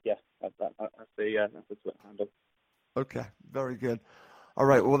 and that's the Twitter handle. Okay, very good. All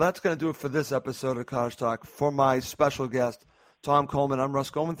right, well, that's going to do it for this episode of Cottage Talk. For my special guest, Tom Coleman, I'm Russ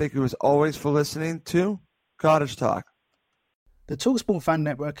Coleman. Thank you as always for listening to Cottage Talk. The TalkSport Fan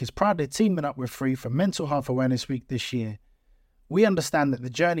Network is proudly teaming up with Free for Mental Health Awareness Week this year. We understand that the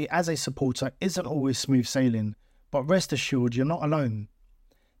journey as a supporter isn't always smooth sailing, but rest assured you're not alone.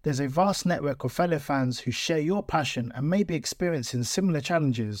 There's a vast network of fellow fans who share your passion and may be experiencing similar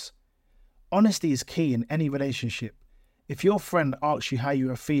challenges. Honesty is key in any relationship. If your friend asks you how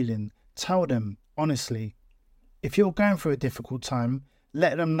you are feeling, tell them honestly. If you're going through a difficult time,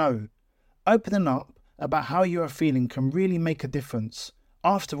 let them know. Opening up about how you are feeling can really make a difference.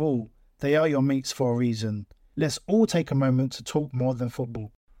 After all, they are your mates for a reason. Let's all take a moment to talk more than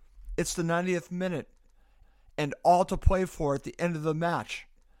football. It's the 90th minute, and all to play for at the end of the match.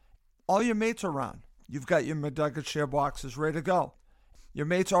 All your mates are around. You've got your McNugget share boxes ready to go. Your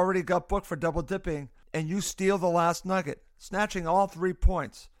mates already got booked for double dipping, and you steal the last nugget, snatching all 3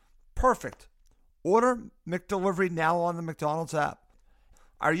 points. Perfect. Order McDelivery now on the McDonald's app.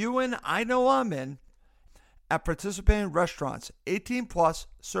 Are you in? I know I'm in. At participating restaurants, 18 plus,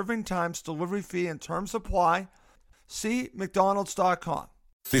 serving times, delivery fee, and terms apply. See McDonald's.com.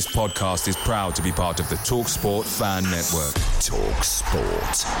 This podcast is proud to be part of the TalkSport Fan Network.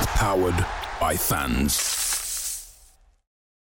 TalkSport. Powered by fans.